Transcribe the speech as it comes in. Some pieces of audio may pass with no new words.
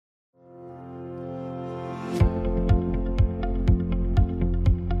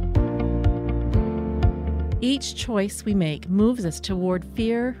Each choice we make moves us toward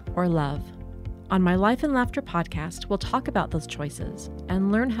fear or love. On my Life and Laughter podcast, we'll talk about those choices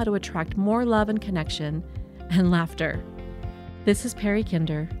and learn how to attract more love and connection and laughter. This is Perry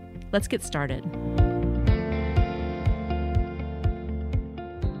Kinder. Let's get started.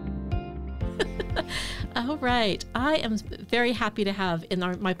 All right. I am very happy to have in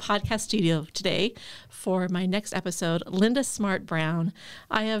my podcast studio today for my next episode, Linda Smart Brown.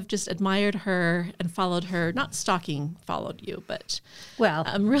 I have just admired her and followed her, not stalking, followed you, but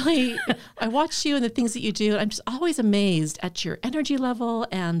I watch you and the things that you do. And I'm just always amazed at your energy level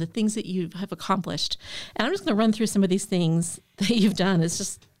and the things that you have accomplished. And I'm just going to run through some of these things that you've done. It's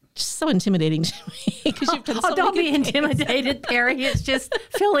just so intimidating to me because you've done so many don't be good intimidated, Perry. It's just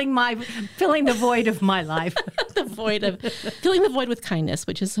filling the void of my life. Filling the void with kindness,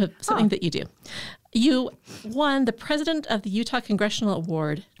 which is something that you do. You won the president of the Utah Congressional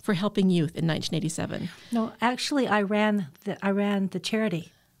Award for helping youth in 1987. No, actually, I ran the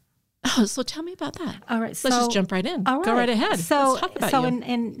charity. Oh, so tell me about that. All right. Let's just jump right in. All right. Go right ahead. Let's talk about you.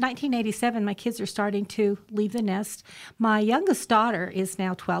 In 1987, my kids are starting to leave the nest. My youngest daughter is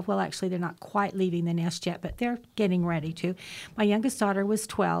now 12. Well, actually, they're not quite leaving the nest yet, but they're getting ready to. My youngest daughter was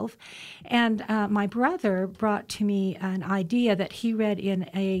 12, and my brother brought to me an idea that he read in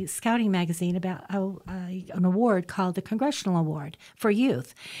a scouting magazine about an award called the Congressional Award for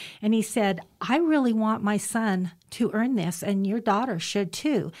Youth. And he said, I really want my son to earn this, and your daughter should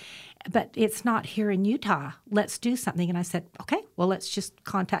too. But it's not here in Utah. Let's do something. And I said, okay, well, let's just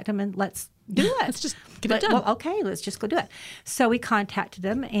contact them and let's do it. Let's just get it done. Well, okay, let's just go do it. So we contacted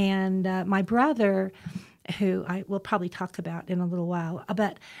them, and my brother, who I will probably talk about in a little while,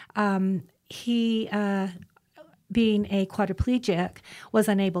 but he, being a quadriplegic, was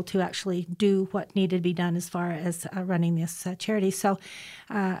unable to actually do what needed to be done as far as running this charity. So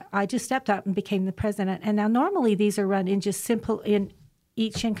I just stepped up and became the president. And now normally these are run in just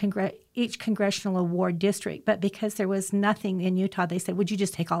each congressional award district, but because there was nothing in Utah, they said, "Would you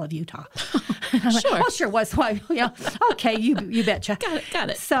just take all of Utah?" Sure. Well, sure. Was why? Yeah. Okay. You betcha. Got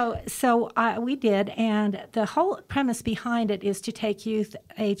it. So we did, and the whole premise behind it is to take youth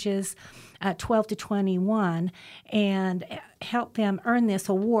ages 12 to 21 and help them earn this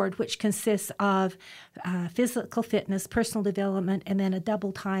award, which consists of physical fitness, personal development, and then a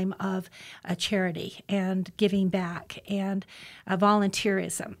double time of charity and giving back and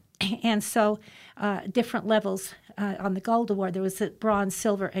volunteerism. And so different levels on the gold award, there was a bronze,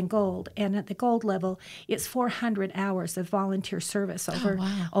 silver, and gold. And at the gold level, it's 400 hours of volunteer service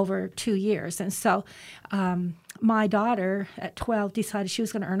over 2 years. And so my daughter at 12 decided she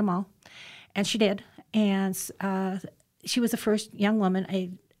was going to earn them all. And she did. And she was the first young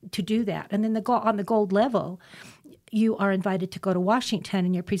woman to do that. And then on the gold level, you are invited to go to Washington,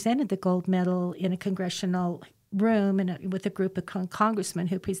 and you're presented the gold medal in a congressional room with a group of congressmen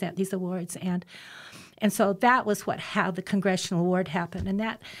who present these awards. And so that was how the Congressional Award happened. And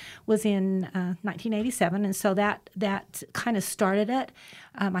that was in 1987. And so that kind of started it.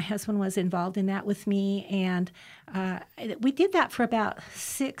 My husband was involved in that with me. And we did that for about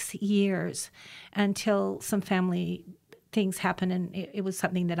 6 years until some family things happened. And it was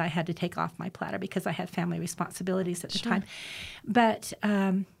something that I had to take off my platter because I had family responsibilities at the time. But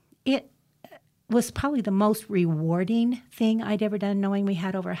it was probably the most rewarding thing I'd ever done, knowing we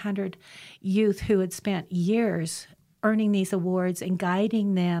had over 100 youth who had spent years earning these awards and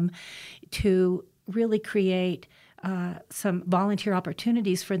guiding them to really create some volunteer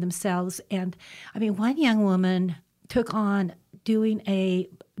opportunities for themselves. And I mean, one young woman took on doing a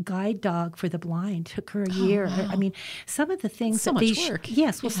guide dog for the blind. Took her a year. Wow. I mean, some of the things so that much work.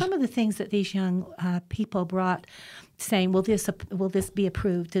 Yes, well, some of the things that these young people brought, saying, "Will this be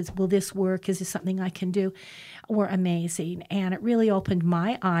approved? Will this work? Is this something I can do?" were amazing, and it really opened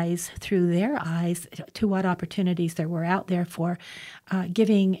my eyes through their eyes to what opportunities there were out there for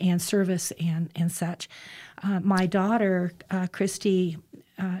giving and service and such. My daughter, Christy,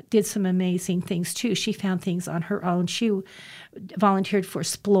 did some amazing things too. She found things on her own. She volunteered for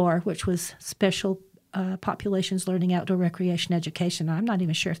SPLORE, which was Special Populations Learning Outdoor Recreation Education. I'm not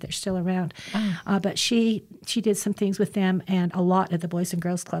even sure if they're still around, but she did some things with them and a lot at the Boys and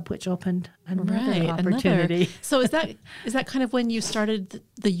Girls Club, which opened another opportunity. So is that kind of when you started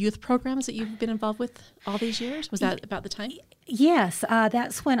the youth programs that you've been involved with all these years? Was that about the time? Yes,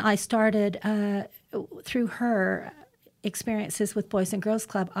 that's when I started through her experiences with Boys and Girls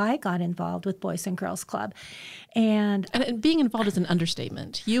Club. I got involved with Boys and Girls Club, and being involved is an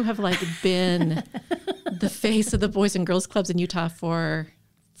understatement. You have been the face of the Boys and Girls Clubs in Utah for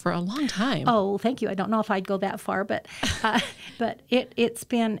a long time. Oh, thank you. I don't know if I'd go that far, but it's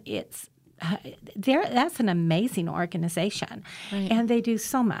that's an amazing organization, Right. and they do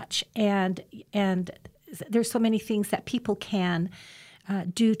so much, and there's so many things that people can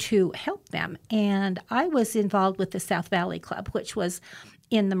do to help them. And I was involved with the South Valley Club, which was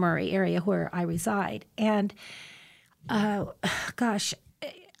in the Murray area where I reside, and gosh.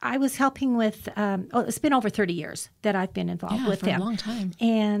 I was helping with, it's been over 30 years that I've been involved with for them. a long time.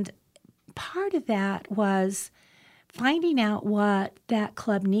 And part of that was finding out what that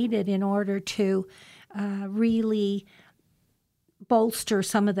club needed in order to really bolster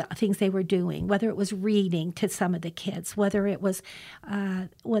some of the things they were doing, whether it was reading to some of the kids, whether it was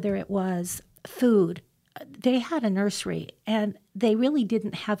food. They had a nursery, and they really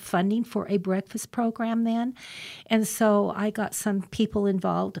didn't have funding for a breakfast program then. And so I got some people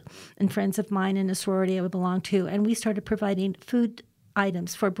involved and friends of mine in a sorority I would belong to, and we started providing food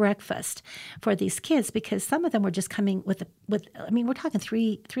items for breakfast for these kids, because some of them were just coming with I mean, we're talking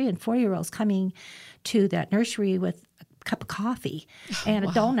 3 and 4-year-olds coming to that nursery with a cup of coffee and a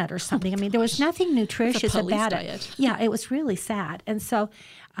donut or something. I mean, there was nothing nutritious about diet. it. Yeah, it was really sad. And so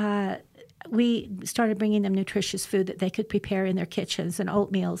we started bringing them nutritious food that they could prepare in their kitchens, and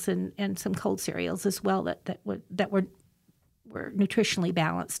oatmeals and some cold cereals as well that were nutritionally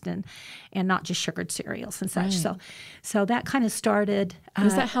balanced and not just sugared cereals and such. Right. So that kind of started.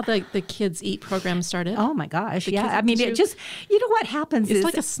 Is that how the Kids Eat program started? Oh my gosh! The Yeah, kids- I mean, it just what happens It's is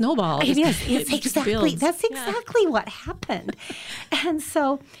like a snowball. It is. It It's just exactly. builds. That's exactly what happened. And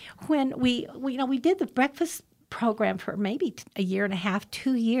so when we did the breakfast program for maybe a year and a half,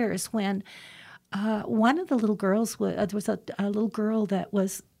 2 years, when one of the little girls there was a little girl that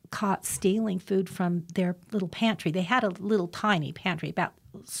was caught stealing food from their little pantry. They had a little tiny pantry, about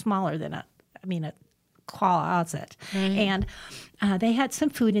smaller than a closet. Right. And they had some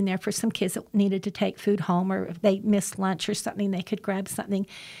food in there for some kids that needed to take food home, or if they missed lunch or something, they could grab something.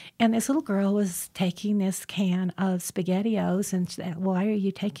 And this little girl was taking this can of SpaghettiOs, and she said, "Why are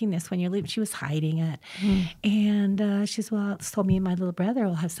you taking this when you're leaving?" She was hiding it. And she said, "Well, it's told me and my little brother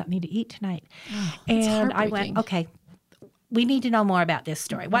will have something to eat tonight." That's And I heartbreaking. went, "Okay, we need to know more about this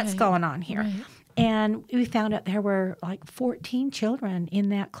story. What's Right. going on here?" Right. And we found out there were like 14 children in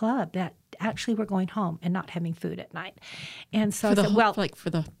that club that actually were going home and not having food at night. And so For the I said, well, for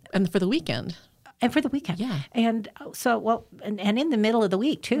the weekend. and for the weekend. Yeah. And so, well, and in the middle of the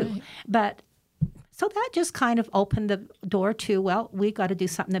week too. Right. But so that just kind of opened the door to, well, we got to do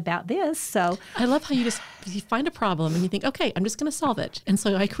something about this. So I love how you find a problem and you think, okay, I'm just going to solve it. And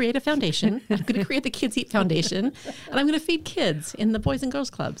so I create a foundation. I'm going to create the Kids Eat Foundation, and I'm going to feed kids in the Boys and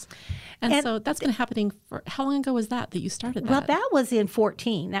Girls Clubs. And so that's been happening for, how long ago was that you started that? Well, that was in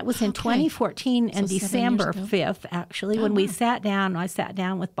 14. That was in 2014 and 7 years December ago. 5th, actually, when we sat down. I sat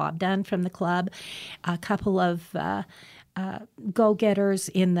down with Bob Dunn from the club, a couple of go-getters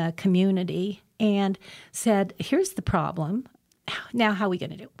in the community, and said, here's the problem. Now, how are we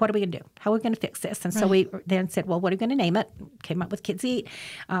going to do? What are we going to do? How are we going to fix this? And so we then said, well, what are we going to name it? Came up with Kids Eat.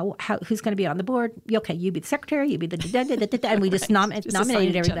 Who's going to be on the board? Okay, you be the secretary, you be the da-da-da-da-da, and we just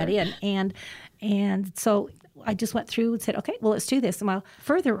nominated everybody. And so I just went through and said, okay, well, let's do this. And well,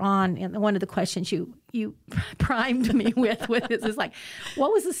 further on, and one of the questions you primed me with is like,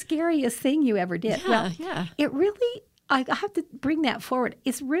 what was the scariest thing you ever did? Yeah. It really, I have to bring that forward.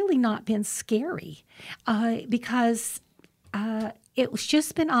 It's really not been scary because it's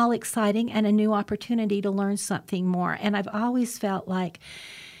just been all exciting and a new opportunity to learn something more. And I've always felt like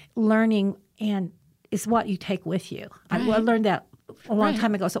learning is what you take with you. I learned that a long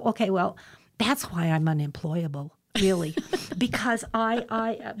time ago. So, okay, well, that's why I'm unemployable. Really, because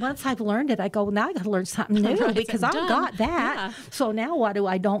I once I've learned it, I go, now I got to learn something new because I've got that. Yeah. So now what do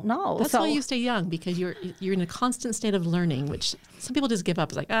I don't know? That's why you stay young, because you're in a constant state of learning, which some people just give up.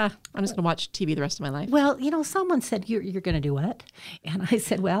 It's like, I'm just going to watch TV the rest of my life. Well, someone said, you're going to do what? And I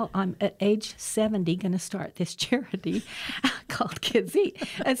said, well, I'm at age 70 going to start this charity called Kids Eat.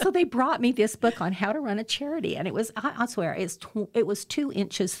 And so they brought me this book on how to run a charity. And it was, I swear, it was 2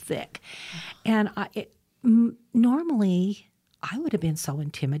 inches thick. And normally I would have been so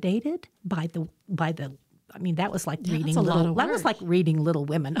intimidated by the. I mean, that was like reading That was like reading Little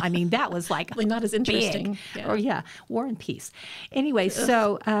Women. I mean, that was like not as interesting. Big. Or War and Peace. Anyway,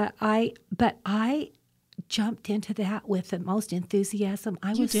 so I jumped into that with the most enthusiasm.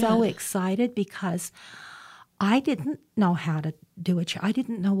 I was so excited because I didn't know how to do it. I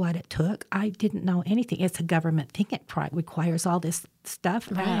didn't know what it took. I didn't know anything. It's a government thing. It requires all this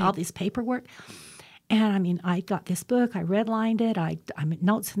stuff, all this paperwork. And I mean, I got this book. I redlined it. I made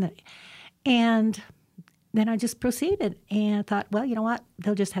notes in it, and then I just proceeded and thought, well, you know what?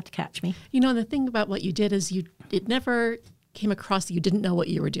 They'll just have to catch me. The thing about what you did is it never came across that you didn't know what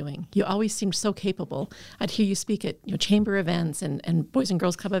you were doing. You always seemed so capable. I'd hear you speak at chamber events and Boys and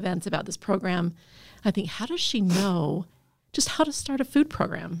Girls Club events about this program. I think, how does she know just how to start a food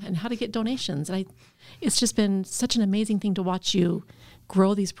program and how to get donations? And it's just been such an amazing thing to watch you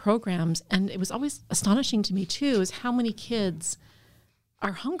grow these programs. And it was always astonishing to me, too, is how many kids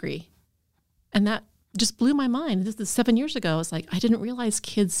are hungry. And that just blew my mind. This is 7 years ago. It's like, I didn't realize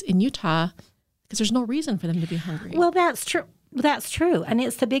kids in Utah, because there's no reason for them to be hungry. Well, that's true. That's true. And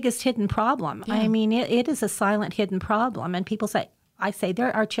it's the biggest hidden problem. Yeah. I mean, it is a silent hidden problem. And people say, I say,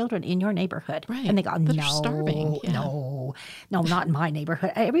 there are children in your neighborhood. Right. And they go, but no, they're starving. Yeah. no, not in my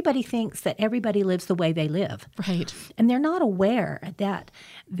neighborhood. Everybody thinks that everybody lives the way they live. Right. And they're not aware that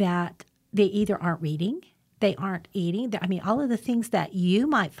they either aren't reading, they aren't eating. I mean, all of the things that you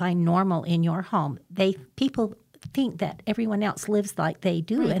might find normal in your home, people think that everyone else lives like they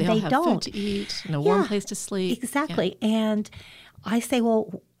do, Right. and they all they have don't. food to eat and a warm place to sleep. Exactly. Yeah. And I say,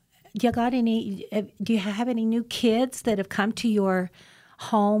 well, do you have any new kids that have come to your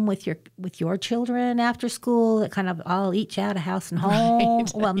home with your children after school that kind of all each out of house and home?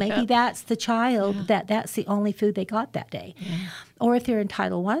 Right. Well, maybe that's the child that's the only food they got that day. Yeah. Or if they're in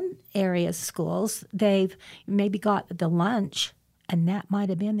Title I areas schools, they've maybe got the lunch, and that might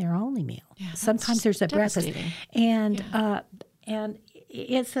have been their only meal. Yeah, sometimes there's a breakfast, and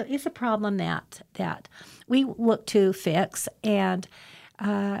it's a problem that we look to fix. And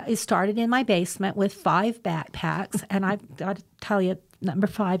it started in my basement with 5 backpacks, and I've got to tell you, number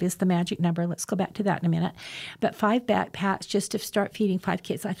 5 is the magic number. Let's go back to that in a minute. But 5 backpacks just to start feeding 5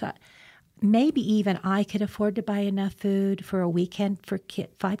 kids. I thought maybe even I could afford to buy enough food for a weekend for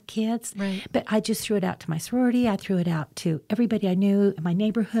 5 kids. Right. But I just threw it out to my sorority. I threw it out to everybody I knew in my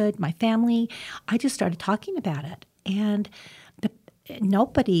neighborhood, my family. I just started talking about it. And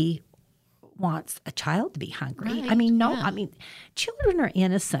nobody wants a child to be hungry. Right. I mean, children are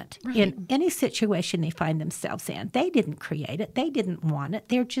innocent in any situation they find themselves in. They didn't create it. They didn't want it.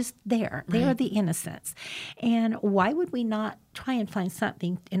 They're just there. Right. They are the innocents. And why would we not try and find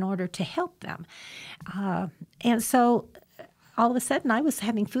something in order to help them? And so all of a sudden I was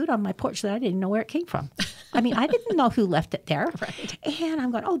having food on my porch that I didn't know where it came from. I mean, I didn't know who left it there. Right. And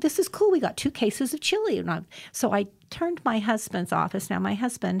I'm going, oh, this is cool. We got 2 cases of chili. So I turned to my husband's office. Now, my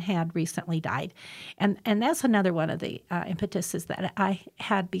husband had recently died. And that's another one of the impetuses that I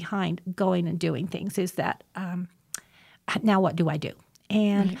had behind going and doing things is that now what do I do?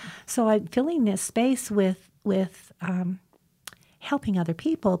 And so I'm filling this space with helping other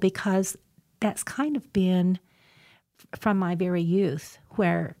people, because that's kind of been from my very youth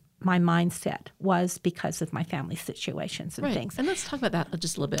where my mindset was because of my family situations and things. And let's talk about that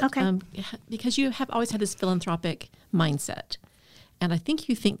just a little bit. Okay. Because you have always had this philanthropic mindset. And I think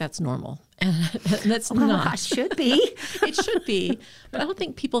you think that's normal. And that's not. It should be. It should be. But I don't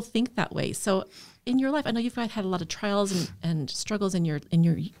think people think that way. So in your life, I know you've had a lot of trials and struggles in your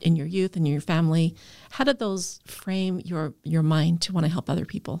youth and in your family. How did those frame your mind to want to help other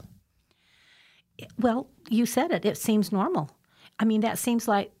people? Well, you said it. It seems normal. I mean, that seems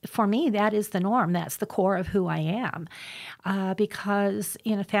like, for me, that is the norm. That's the core of who I am. Because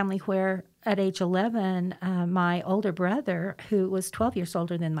in a family where at age 11, my older brother, who was 12 years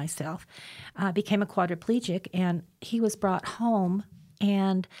older than myself, became a quadriplegic, and he was brought home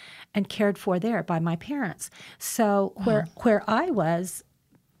and cared for there by my parents. So where I was,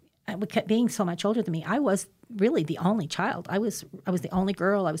 being so much older than me, I was really the only child. I was the only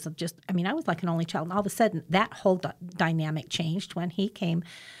girl. I was like an only child. And all of a sudden, that whole dynamic changed when he came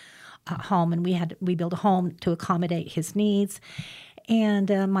home, and we built a home to accommodate his needs. And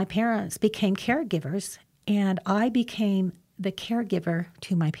my parents became caregivers, and I became the caregiver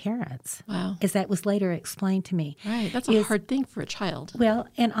to my parents. Wow. As that was later explained to me. Right. That's a hard thing for a child. Well,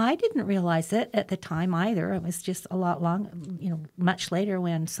 and I didn't realize it at the time either. It was just a lot much later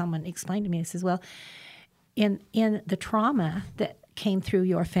when someone explained to me, he says, well, in the trauma that came through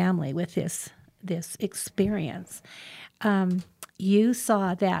your family with this experience, you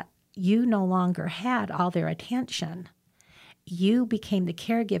saw that you no longer had all their attention. You became the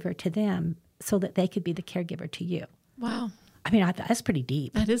caregiver to them so that they could be the caregiver to you. Wow. I mean, that's pretty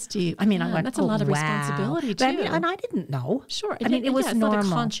deep. That is deep. I mean, I went, that's a lot of responsibility too. But and I didn't know. Sure. I mean, it was normal. Not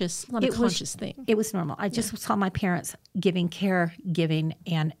a conscious thing. It was normal. I just saw my parents caregiving,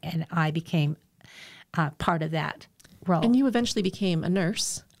 and I became part of that role. And you eventually became a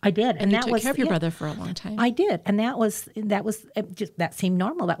nurse. I did, and you took care of your brother for a long time. I did, and that seemed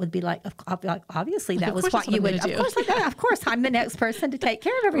normal. That would be like, obviously, that was what you would do. Of course, I'm the next person to take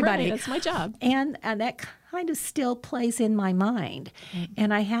care of everybody. Right, that's my job. And that kind of still plays in my mind,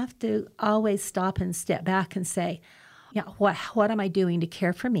 and I have to always stop and step back and say, Yeah, what am I doing to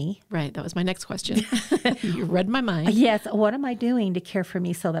care for me? Right. That was my next question. You read my mind. Yes, what am I doing to care for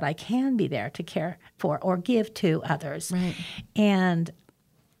me so that I can be there to care for or give to others? Right. And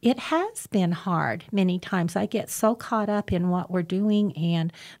it has been hard many times. I get so caught up in what we're doing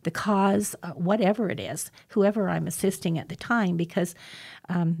and the cause, whatever it is, whoever I'm assisting at the time, because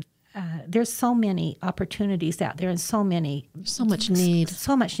there's so many opportunities out there and so much need,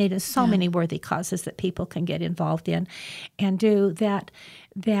 and so many worthy causes that people can get involved in and do that.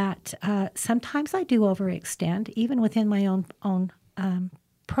 Sometimes I do overextend, even within my own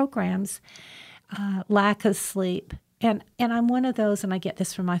programs. Lack of sleep, and I'm one of those, and I get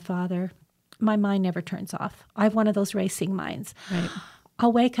this from my father. My mind never turns off. I have one of those racing minds. Right.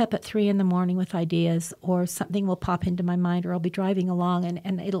 I'll wake up at 3 a.m. with ideas, or something will pop into my mind, or I'll be driving along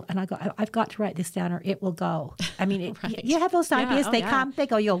and I go, I've got to write this down, or it will go. I mean, Right. you have those ideas. They come, they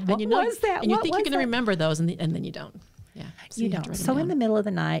go. What was that? And you think you're going to remember those, and then you don't. Yeah, so you don't. So in the middle of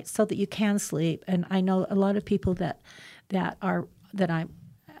the night, so that you can sleep. And I know a lot of people that I'm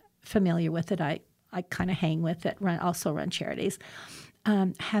familiar with, that I kind of hang with, that also run charities.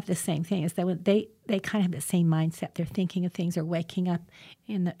 Have the same thing, is that they kind of have the same mindset. They're thinking of things, or waking up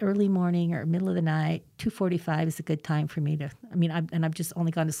in the early morning or middle of the night. 2:45 is a good time for me to. I've just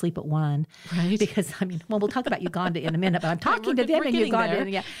only gone to sleep at 1. Right. Because we'll talk about Uganda in a minute. But I'm talking to them in Uganda.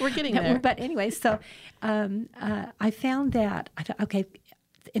 Yeah, we're getting there. But anyway, so I found that I thought, okay,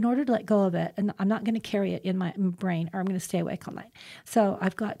 in order to let go of it, and I'm not going to carry it in my brain, or I'm going to stay awake all night. So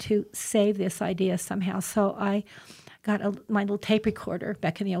I've got to save this idea somehow. So I got my little tape recorder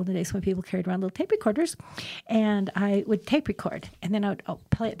back in the olden days when people carried around little tape recorders, and I would tape record, and then I would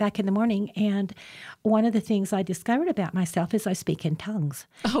play it back in the morning. And one of the things I discovered about myself is I speak in tongues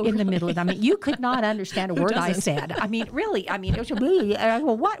in the middle of it. You could not understand a word I said. Really. It was,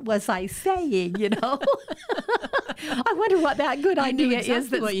 well, what was I saying, I wonder what that good idea is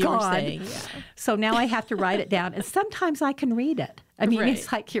that's what you gone. Were saying. Yeah. So now I have to write it down, and sometimes I can read it. Right.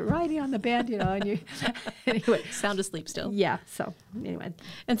 It's like you're writing on the bed, and you anyway. Sound asleep still. Yeah. So anyway.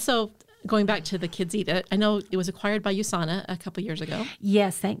 And so going back to the Kids Eat It, I know it was acquired by USANA a couple years ago.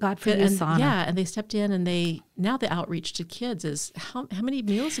 Yes, thank God for USANA. Yeah, and they stepped in, and now the outreach to kids is how many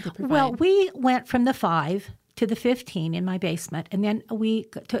meals do they provide? Well, we went from the 5 to the 15 in my basement, and then we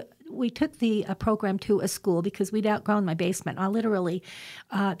took the program to a school because we'd outgrown my basement. I literally,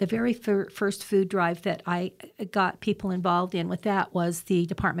 the very first food drive that I got people involved in with that was the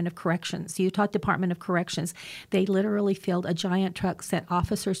Department of Corrections, the Utah Department of Corrections. They literally filled a giant truck, sent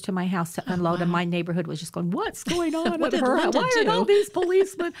officers to my house to unload, and my neighborhood was just going, "What's going on with her? Why are all these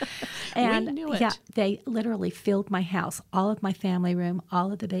policemen?" And we knew it. Yeah, they literally filled my house, all of my family room,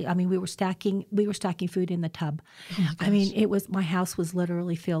 all of the. We were stacking food in the tub. Oh my gosh. My house was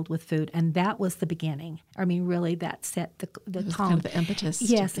literally filled with food, and that was the beginning. Really, that set the tone. Kind of the impetus.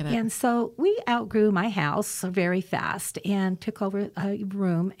 Yes, to get it. and so we outgrew my house very fast and took over a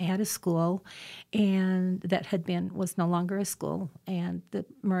room at a school, and that was no longer a school, and the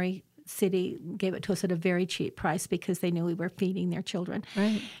Murray City gave it to us at a very cheap price because they knew we were feeding their children.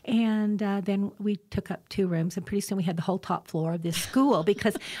 Right. And then we took up 2 rooms, and pretty soon we had the whole top floor of this school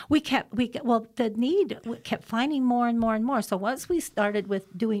because the need kept finding more and more and more. So once we started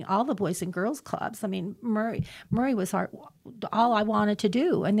with doing all the Boys and Girls Clubs, Murray was all I wanted to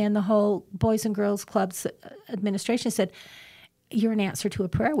do. And then the whole Boys and Girls Clubs administration said, "You're an answer to a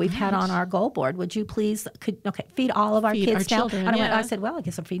prayer we've had on our goal board. Would you please feed all of our kids now?" Children, and I said, "Well, I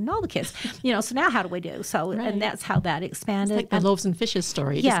guess I'm feeding all the kids." So now how do we do? So Right. and that's how that expanded. It's like the loaves and fishes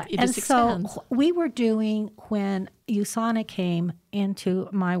story. It And just expands. so we were doing, when USANA came into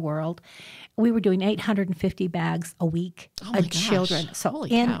my world, we were doing 850 bags a week Oh my of gosh. children. So Holy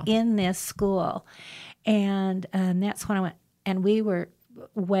cow. in this school, and that's when I went, and we were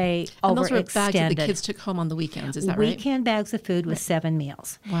way And those were overextended. bags that the kids took home on the weekends. Is that right? Weekend bags of food with 7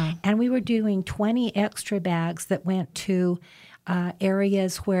 meals. Wow. And we were doing 20 extra bags that went to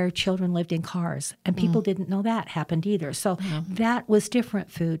areas where children lived in cars, and people didn't know that happened either. So that was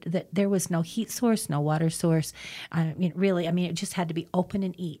different food. That there was no heat source, no water source. It just had to be open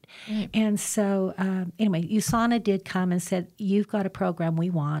and eat. Right. And so anyway, USANA did come and said, "You've got a program we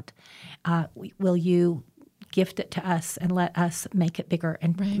want. Will you gift it to us and let us make it bigger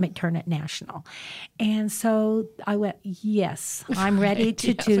and turn it national?" And so I went, "Yes, I'm ready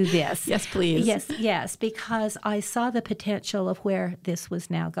to do this." Yes, please. Yes, because I saw the potential of where this was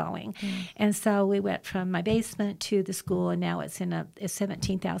now going. And so we went from my basement to the school, and now it's in a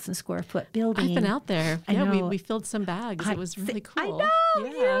 17,000 square foot building. I've been out there. I know. We filled some bags. It was really cool. I know.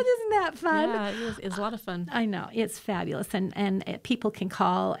 Yeah. Isn't that fun? Yeah, it was a lot of fun. I know, it's fabulous, and people can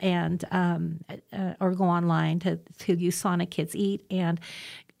call and or go online online to USANA Kids Eat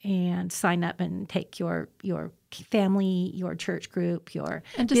and sign up and take your family, your church group, your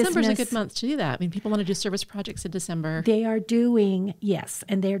And December's business. a good month to do that. I mean, people want to do service projects in December. They are doing, yes,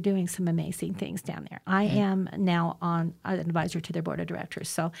 and they're doing some amazing things down there. I am now an advisor to their board of directors,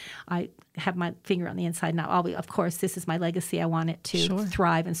 so I have my finger on the inside now. Of course, this is my legacy. I want it to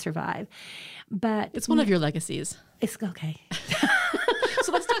thrive and survive. But it's one of your legacies. It's okay.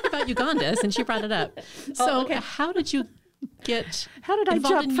 So let's talk about Uganda, since you brought it up. So how did you get How did I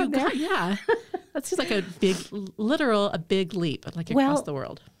involved jump in from there? Yeah. That seems like a big leap, like across the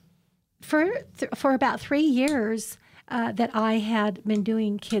world. For about 3 years that I had been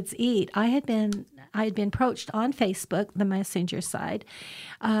doing Kids Eat, I had been approached on Facebook, the messenger side,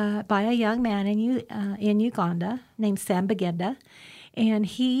 by a young man in Uganda named Sam Bagenda, and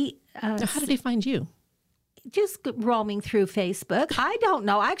he. Now, how did he find you? Just roaming through Facebook. I don't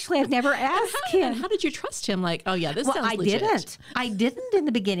know. Actually, I've never asked him. And how did you trust him? Like, oh yeah, this sounds legit. I didn't in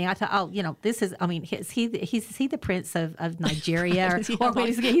the beginning. I thought, oh, this is. I mean, is he the prince of Nigeria, or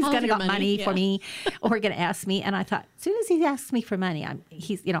he's going to got money for me, or going to ask me? And I thought, as soon as he asks me for money, I'm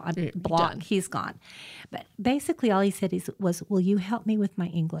blocked. Done. He's gone. But basically, all he said was, "Will you help me with my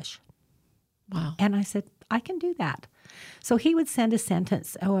English?" Wow. And I said, I can do that. So he would send a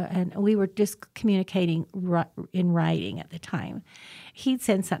sentence, and we were just communicating in writing at the time. He'd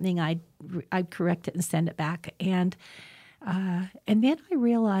send something, I'd correct it and send it back, and then I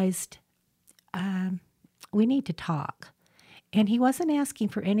realized we need to talk. And he wasn't asking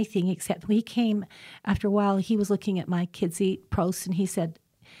for anything except he came after a while. He was looking at my Kids Eat posts, and he said,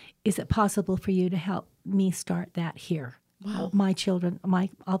 "Is it possible for you to help me start that here?" Wow. My children,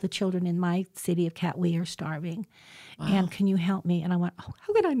 all the children in my city of Katwe are starving, and can you help me? And I went, oh,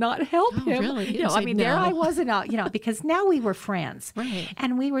 how could I not help him? Really? There I wasn't, because now we were friends, right?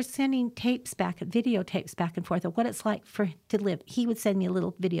 And we were sending videotapes back and forth of what it's like to live. He would send me a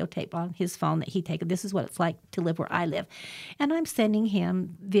little videotape on his phone that he'd taken. This is what it's like to live where I live, and I'm sending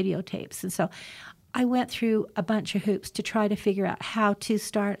him videotapes, and so I went through a bunch of hoops to try to figure out how to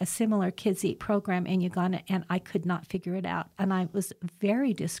start a similar Kids Eat program in Uganda, and I could not figure it out. And I was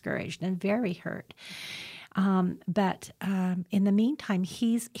very discouraged and very hurt. But in the meantime,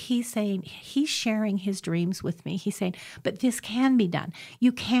 he's sharing his dreams with me. He's saying, but this can be done.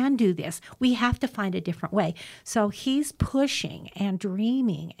 You can do this. We have to find a different way. So he's pushing and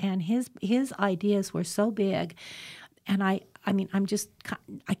dreaming, and his ideas were so big. And I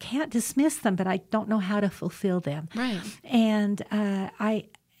can't dismiss them, but I don't know how to fulfill them. Right. And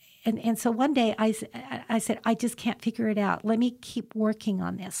and so one day I said, I just can't figure it out. Let me keep working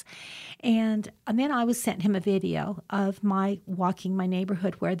on this. And then I was sent him a video of my walking my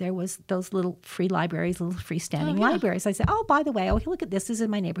neighborhood where there was those little free libraries, little freestanding libraries. I said, oh, by the way, look at this. This is in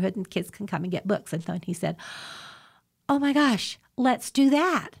my neighborhood, and kids can come and get books. And then he said, oh my gosh, let's do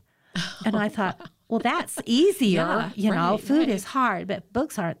that. And I thought, well, that's easier. Food is hard, but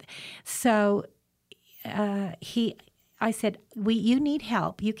books aren't. So I said, you need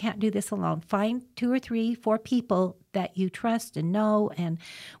help. You can't do this alone. Find 2 or 3, 4 people that you trust and know, and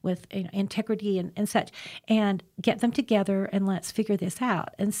with integrity and such, and get them together, and let's figure this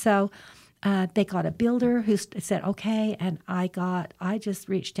out. And so they got a builder who said, okay, and I just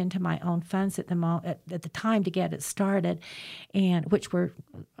reached into my own funds at the time to get it started, and which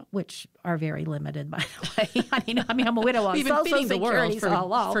are very limited, by the way. I mean, I'm a widow on We've been Social feeding the world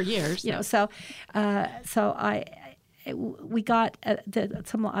Security for years. So we got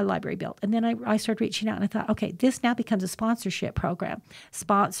some library built, and then I started reaching out, and I thought, okay, this now becomes a sponsorship program.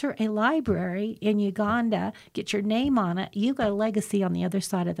 Sponsor a library in Uganda, get your name on it. You've got a legacy on the other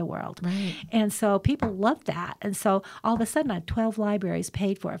side of the world, right? And so people love that, and so all of a sudden, I had 12 libraries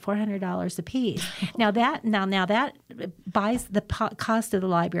paid for it, $400 a piece. Now that buys the cost of the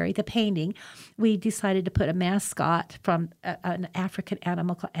library, the painting. We decided to put a mascot from an African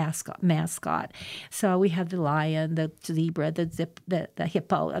animal mascot. So we have the lion, the zebra, the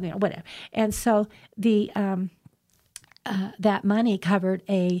hippo, whatever. And so that money covered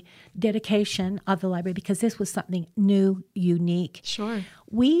a dedication of the library, because this was something new, unique. Sure.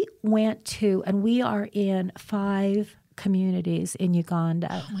 We went to, and we are in 5 communities in Uganda.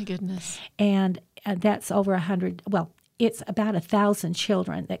 Oh my goodness. And that's over 100. Well, it's about 1,000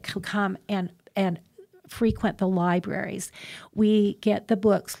 children that come and frequent the libraries. We get the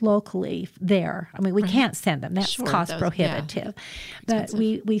books locally there. I mean, we can't send them. That's cost prohibitive. But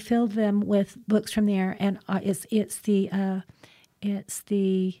we fill them with books from there, and it's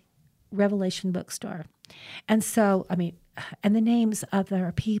the Revelation Bookstore. And so, I mean, and the names of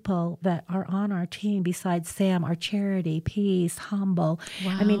our people that are on our team besides Sam are Charity, Peace, Humble.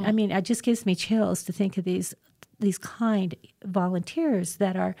 Wow. I mean, it just gives me chills to think of these kind volunteers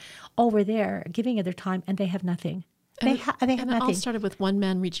that are over there giving of their time, and they have nothing. They have and nothing. it all started with one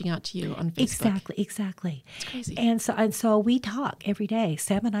man reaching out to you on Facebook. Exactly. It's crazy. And so we talk every day.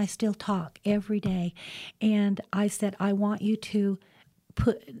 Sam and I still talk every day. And I said, I want you to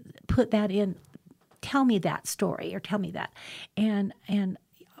put that in. Tell me that story, or tell me that. And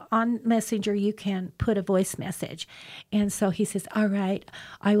on Messenger, you can put a voice message. And so he says, all right,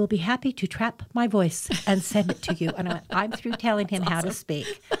 I will be happy to trap my voice and send it to you. And I'm through telling him how to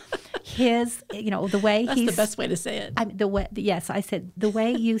speak. His, the way That's the best way to say it. Yes, I said, the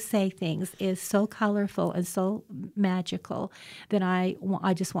way you say things is so colorful and so magical that I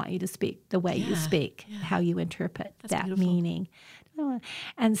just want you to speak the way you speak, how you interpret that beautiful meaning.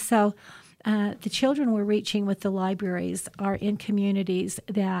 And so the children we're reaching with the libraries are in communities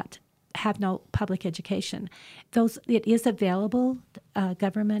that have no public education. It is available.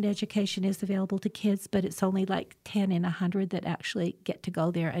 Government education is available to kids, but it's only like 10 in 100 that actually get to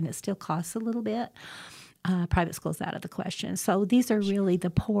go there, and it still costs a little bit. Private school's out of the question. So these are really the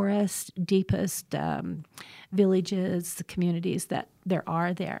poorest, deepest villages, communities that there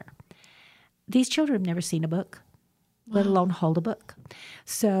are there. These children have never seen a book, let alone hold a book.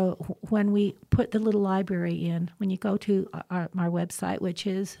 So when we put the little library in, when you go to our website, which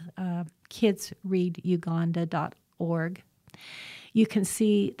is kidsreaduganda.org, you can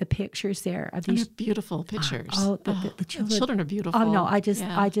see the pictures there of these beautiful pictures. The children are beautiful. Oh no, I just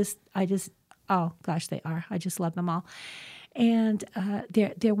oh gosh, they are. I just love them all, and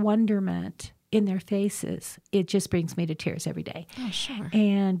their wonderment in their faces, it just brings me to tears every day. Oh, sure.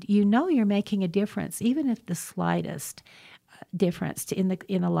 And you're making a difference, even if the slightest difference in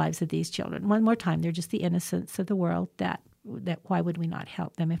the lives of these children. One more time, they're just the innocents of the world. That why would we not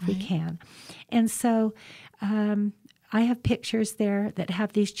help them if we can? And so I have pictures there that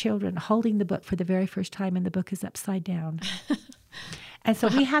have these children holding the book for the very first time, and the book is upside down. And so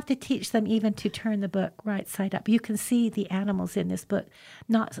we have to teach them even to turn the book right side up. You can see the animals in this book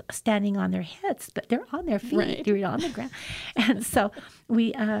not standing on their heads, but they're on their feet. Right. They're on the ground. And so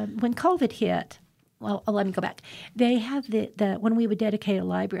when COVID hit, well, let me go back. They have when we would dedicate a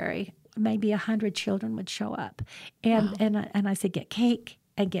library, maybe 100 children would show up. And I said, get cake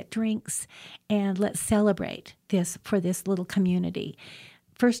and get drinks, and let's celebrate this for this little community.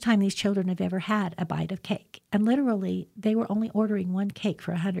 First time these children have ever had a bite of cake. And literally, they were only ordering one cake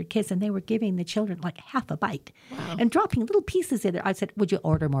for 100 kids, and they were giving the children like half a bite and dropping little pieces in there. I said, would you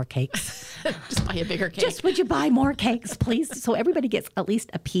order more cakes? Just buy a bigger cake. Just would you buy more cakes, please? So everybody gets at least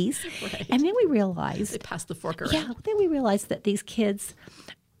a piece. Right. And then we realized. They pass the fork around. Yeah, then we realized that these kids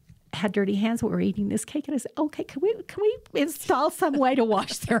had dirty hands when we were eating this cake, and I said, okay, can we install some way to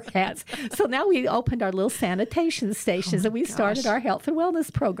wash their hands? So now we opened our little sanitation stations, and we started our health and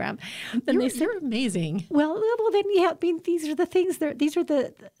wellness program. And they said, you're amazing. Well, then these are the things. These are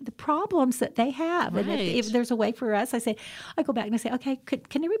the problems that they have. Right. And if there's a way for us, I go back and I say, okay,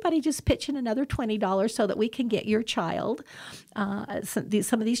 can everybody just pitch in another $20 so that we can get your child, some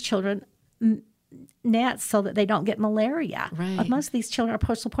of these children, nets so that they don't get malaria. Right. Most of these children are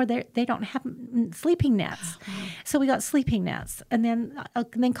poor. They don't have sleeping nets. So we got sleeping nets. And then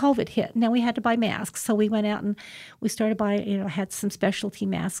COVID hit. Now we had to buy masks. So we went out and we started buying, had some specialty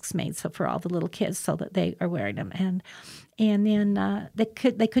masks made for all the little kids so that they are wearing them. And then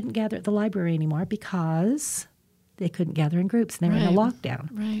they couldn't gather at the library anymore because they couldn't gather in groups, and they were in a lockdown.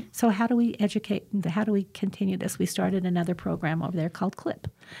 Right. So how do we educate? How do we continue this? We started another program over there called CLIP,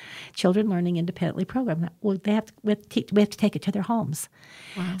 Children Learning Independently Program. We have to take it to their homes.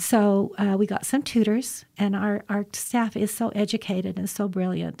 Wow. So we got some tutors, and our staff is so educated and so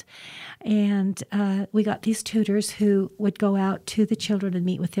brilliant. And we got these tutors who would go out to the children and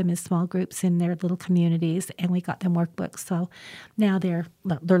meet with them in small groups in their little communities, and we got them workbooks. So now they're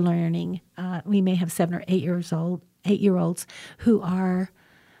learning. We may have 7 or 8-year-olds who are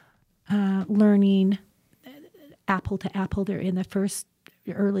learning apple to apple. They're in the first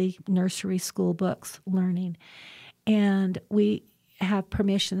early nursery school books learning. And we have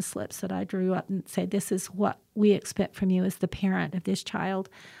permission slips that I drew up and say, this is what we expect from you as the parent of this child,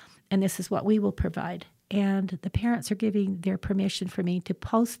 and this is what we will provide. And the parents are giving their permission for me to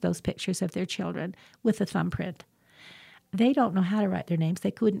post those pictures of their children with a thumbprint. They don't know how to write their names.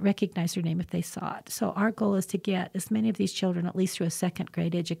 They couldn't recognize their name if they saw it. So our goal is to get as many of these children at least through a second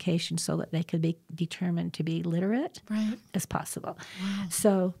grade education so that they could be determined to be literate as possible. Wow.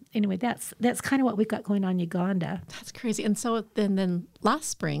 So anyway, that's kind of what we've got going on in Uganda. That's crazy. And so then last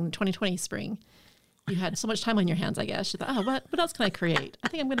spring, 2020 spring, You had so much time on your hands, I guess. You thought, oh, what else can I create? I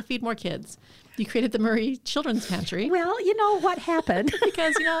think I'm going to feed more kids. You created the Murray Children's Pantry. Well, you know what happened?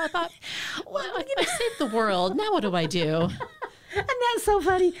 Because, I thought, well, I saved the world. Now what do I do? And that's so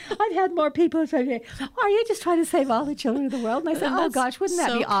funny. I've had more people say, are you just trying to save all the children of the world? And I said, oh, gosh, wouldn't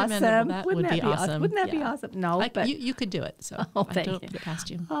that be awesome? Wouldn't that be awesome? Wouldn't that be awesome? No, but you could do it. So thank you. Put it past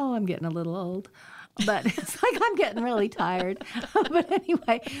you. Oh, I'm getting a little old. But it's like I'm getting really tired. But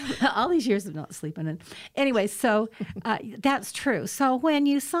anyway, all these years of not sleeping. And anyway, so that's true. So when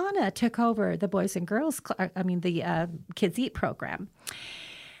USANA took over the Boys and Girls, the Kids Eat program,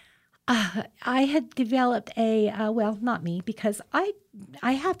 I had developed well, not me, because I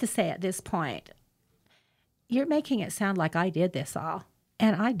have to say at this point, you're making it sound like I did this all.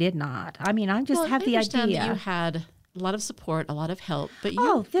 And I did not. I mean, I just have the idea. That you had a lot of support, a lot of help, but you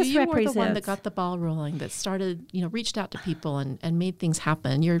were the one that got the ball rolling, that started, reached out to people and made things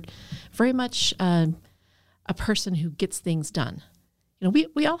happen. You're very much a person who gets things done.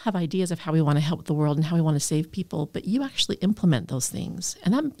 We all have ideas of how we want to help the world and how we want to save people, but you actually implement those things.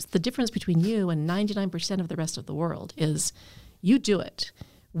 And that's the difference between you and 99% of the rest of the world is you do it.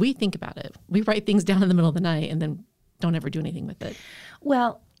 We think about it. We write things down in the middle of the night and then don't ever do anything with it.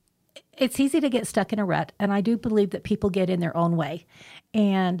 Well, it's easy to get stuck in a rut, and I do believe that people get in their own way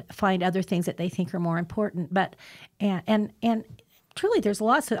and find other things that they think are more important. But and truly, there's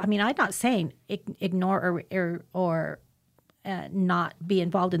lots of. I mean, I'm not saying ignore or not be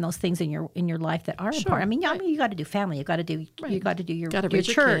involved in those things in your life that are important. I mean, you got to do family, you got to do your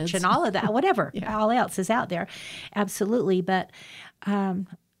church and all of that, whatever. All else is out there, absolutely. But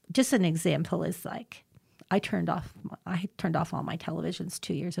just an example is like I turned off all my televisions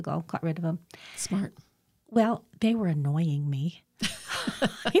 2 years ago, got rid of them. Smart. Well, they were annoying me.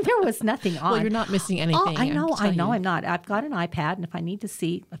 There was nothing on. Well, you're not missing anything. Oh, I know I'm not. I've got an iPad, and if I need to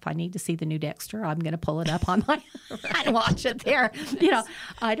see the new Dexter, I'm going to pull it up on my and watch it there.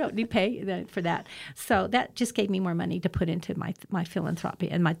 I don't need pay for that. So that just gave me more money to put into my philanthropy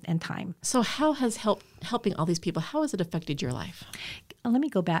and time. So how has helping all these people? How has it affected your life? Let me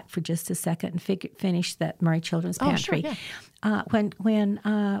go back for just a second and finish that Murray Children's Pantry. Oh, sure, yeah.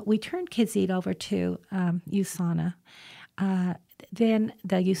 When we turned Kids Eat over to USANA. Then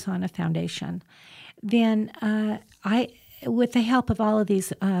the USANA Foundation. Then with the help of all of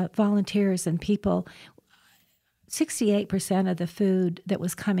these volunteers and people, 68% of the food that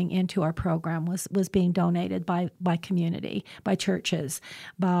was coming into our program was being donated by community, by churches,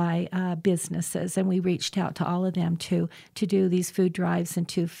 by businesses, and we reached out to all of them to do these food drives and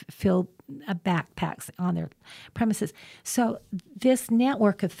to fill backpacks on their premises. So this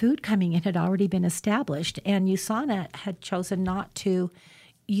network of food coming in had already been established, and USANA had chosen not to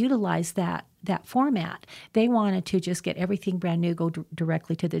utilize that format. They wanted to just get everything brand new, go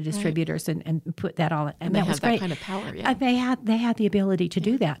directly to the distributors and put that all. And that was great. That kind of power, yeah. They had the ability to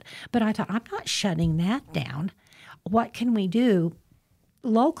do that. But I thought, I'm not shutting that down. What can we do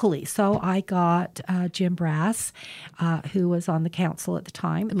locally? So I got Jim Brass, who was on the council at the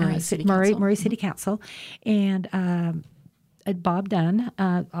time, Murray City Council, and Bob Dunn,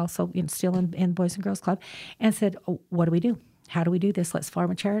 also still in Boys and Girls Club, and said, what do we do? How do we do this? Let's form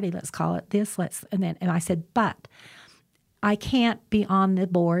a charity. Let's call it this. And I said, but I can't be on the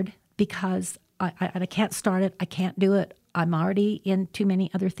board because I can't start it. I can't do it. I'm already in too many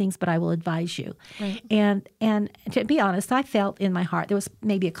other things, but I will advise you. Right. And to be honest, I felt in my heart there was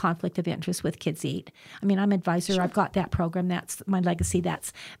maybe a conflict of interest with Kids Eat. I mean, I'm advisor. Sure. I've got that program. That's my legacy.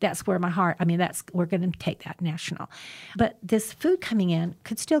 That's where my heart. I mean, we're going to take that national. But this food coming in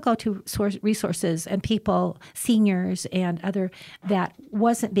could still go to resources and people, seniors and other that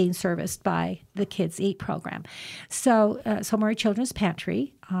wasn't being serviced by the Kids Eat program. So Murray Children's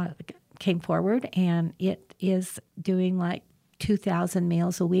Pantry came forward, and it is doing like 2,000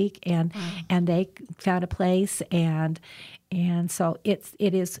 meals a week, and they found a place, and so it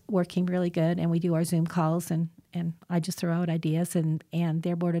is working really good. And we do our Zoom calls, and I just throw out ideas, and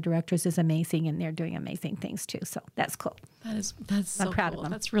their board of directors is amazing, and they're doing amazing things too. So that's cool. That's so I'm proud cool. of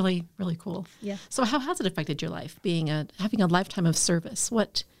them. That's really, really cool. Yeah. So how has it affected your life, having a lifetime of service?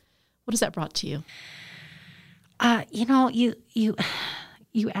 What has that brought to you?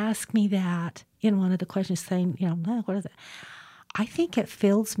 You asked me that in one of the questions, saying, what is it? I think it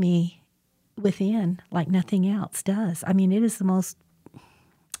fills me within like nothing else does. I mean, it is the most,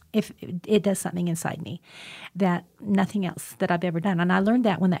 if it does something inside me that nothing else that I've ever done. And I learned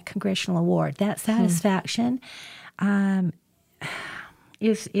that when that congressional award, that satisfaction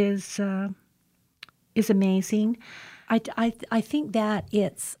is amazing. I think that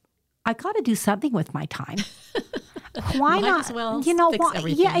I got to do something with my time. Why Might not? as well you know, fix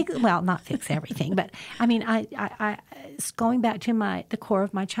everything. Yeah, well, not fix everything, but I mean, it's going back to the core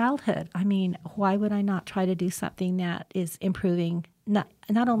of my childhood. I mean, why would I not try to do something that is improving not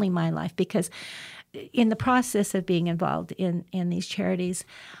only my life, because in the process of being involved in these charities,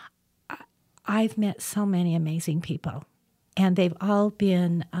 I've met so many amazing people, and they've all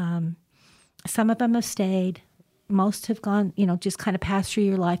been. Some of them have stayed. Most have gone, just kind of passed through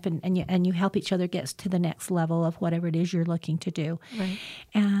your life, and you help each other get to the next level of whatever it is you're looking to do.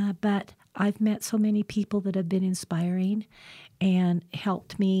 Right. But I've met so many people that have been inspiring and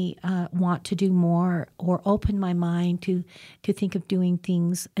helped me want to do more, or open my mind to think of doing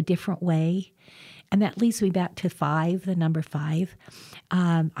things a different way. And that leads me back to 5, the number 5.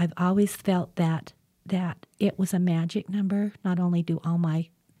 I've always felt that it was a magic number. Not only do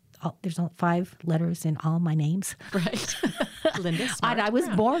there's 5 letters in all my names. Right. Linda Smart And I was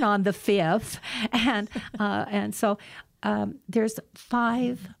Brown. born on the 5th, and so there's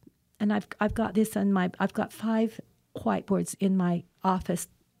 5, and I've got this I've got 5 whiteboards in my office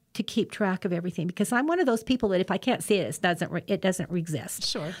to keep track of everything, because I'm one of those people that if I can't see it, it doesn't exist.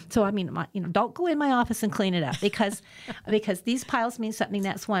 Sure. So I mean, don't go in my office and clean it up, because these piles mean something.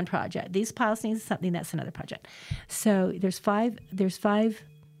 That's one project. These piles mean something. That's another project. So there's 5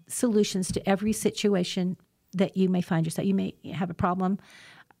 solutions to every situation that you may find yourself. You may have a problem.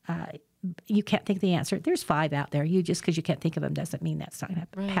 You can't think of the answer. There's 5 out there. Just because you can't think of them doesn't mean that's not going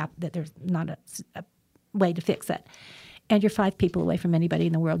to happen. That there's not a way to fix it. And you're 5 people away from anybody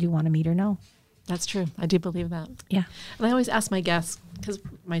in the world you want to meet or know. That's true. I do believe that. Yeah. And I always ask my guests, because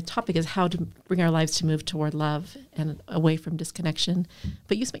my topic is how to bring our lives to move toward love and away from disconnection.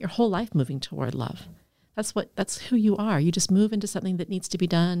 But you spent your whole life moving toward love. That's who you are. You just move into something that needs to be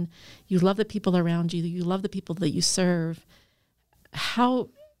done. You love the people around you. You love the people that you serve. How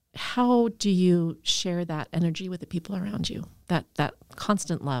do you share that energy with the people around you? That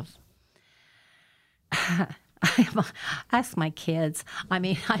constant love. Ask my kids. I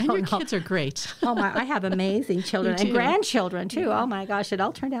mean, I And don't your know. kids are great. Oh my! I have amazing children You and do. grandchildren too. Yeah. Oh my gosh! It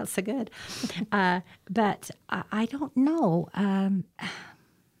all turned out so good. But I don't know.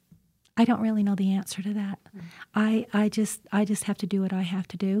 I don't really know the answer to that. I just have to do what I have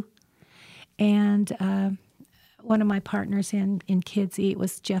to do. And one of my partners in Kids Eat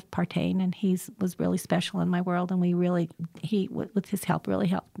was Jeff Partain, and he was really special in my world. And he with his help really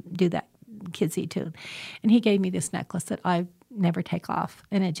helped do that Kids Eat too. And he gave me this necklace that I never take off,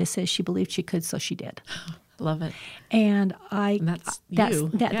 and it just says she believed she could, so she did. Love it. And that's you.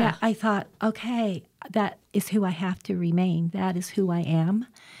 That I thought, okay, that is who I have to remain. That is who I am.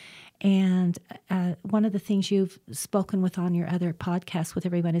 And one of the things you've spoken with on your other podcast with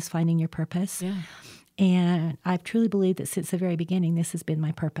everyone is finding your purpose. Yeah. And I've truly believed that since the very beginning, this has been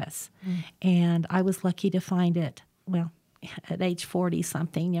my purpose. And I was lucky to find it, well, at age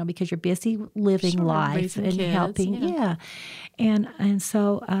 40-something, because you're busy living life raising and kids, helping. Yeah. And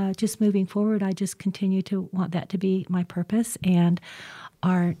so just moving forward, I just continue to want that to be my purpose. And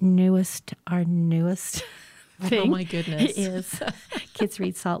our newest thing Oh my goodness. is Kids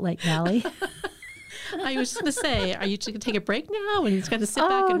Read Salt Lake Valley. I was just going to say, are you going to take a break now and he's going to sit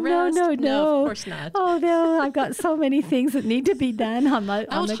back and no, rest? no. Of course not. Oh, no, I've got so many things that need to be done.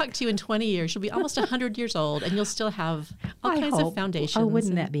 I will talk to you in 20 years. You'll be almost 100 years old, and you'll still have all kinds of foundations. Oh,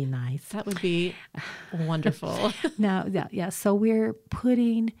 wouldn't that be nice? That would be wonderful. No, yeah. So we're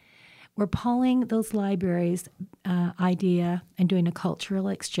pulling those libraries idea and doing a cultural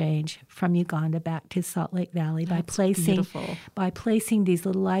exchange from Uganda back to Salt Lake Valley by placing these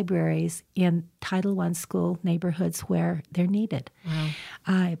little libraries in Title I school neighborhoods where they're needed.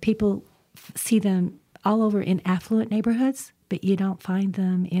 Wow. People see them all over in affluent neighborhoods, but you don't find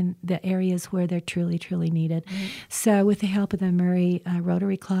them in the areas where they're truly, truly needed. So with the help of the Murray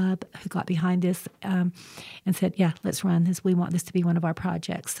Rotary Club, who got behind this and said, yeah, let's run this. We want this to be one of our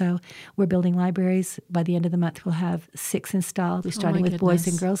projects. So we're building libraries. By the end of the month, we'll have 6 installed. We're starting with boys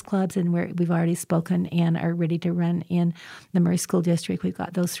and girls clubs, and we've already spoken and are ready to run in the Murray School District. We've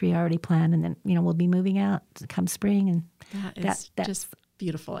got those 3 already planned, and then, we'll be moving out come spring. And that's just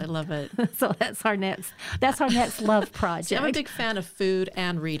beautiful. I love it. So that's our next love project. See, I'm a big fan of food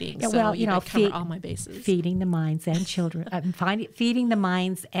and reading. Yeah, so well, cover all my bases. Feeding the minds and children. Feeding the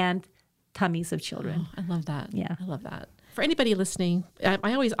minds and tummies of children. Oh, I love that. Yeah. I love that. For anybody listening,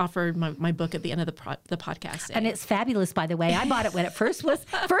 I always offer my book at the end of the podcast. And it's fabulous, by the way. I bought it when it first came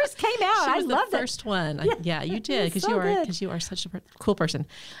out. I loved the first one. Yeah, you did, because you are such a cool person.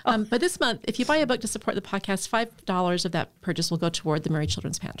 But this month, if you buy a book to support the podcast, $5 of that purchase will go toward the Murray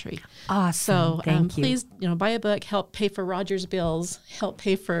Children's Pantry. Awesome. So Thank you. Please, buy a book, help pay for Roger's bills, help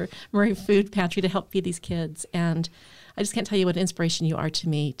pay for Murray Food Pantry to help feed these kids. And I just can't tell you what an inspiration you are to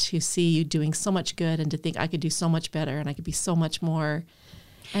me, to see you doing so much good and to think I could do so much better and I could be so much more.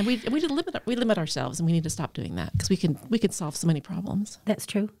 And we limit ourselves, and we need to stop doing that, because we can solve so many problems. That's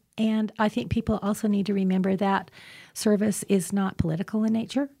true. And I think people also need to remember that service is not political in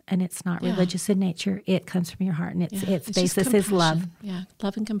nature, and it's not religious in nature. It comes from your heart, and its basis is love. Yeah,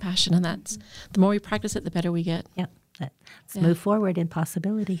 love and compassion, and that's the more we practice it, the better we get. Yep. Let's move forward in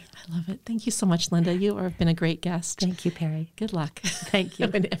possibility. I love it. Thank you so much, Linda. You have been a great guest. Thank you, Perry. Good luck. Thank you.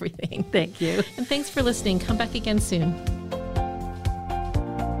 And everything. Thank you. And thanks for listening. Come back again soon.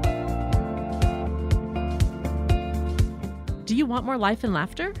 Do you want more life and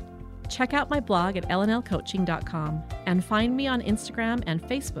laughter? Check out my blog at lnlcoaching.com and find me on Instagram and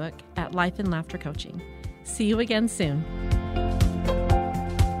Facebook at Life and Laughter Coaching. See you again soon.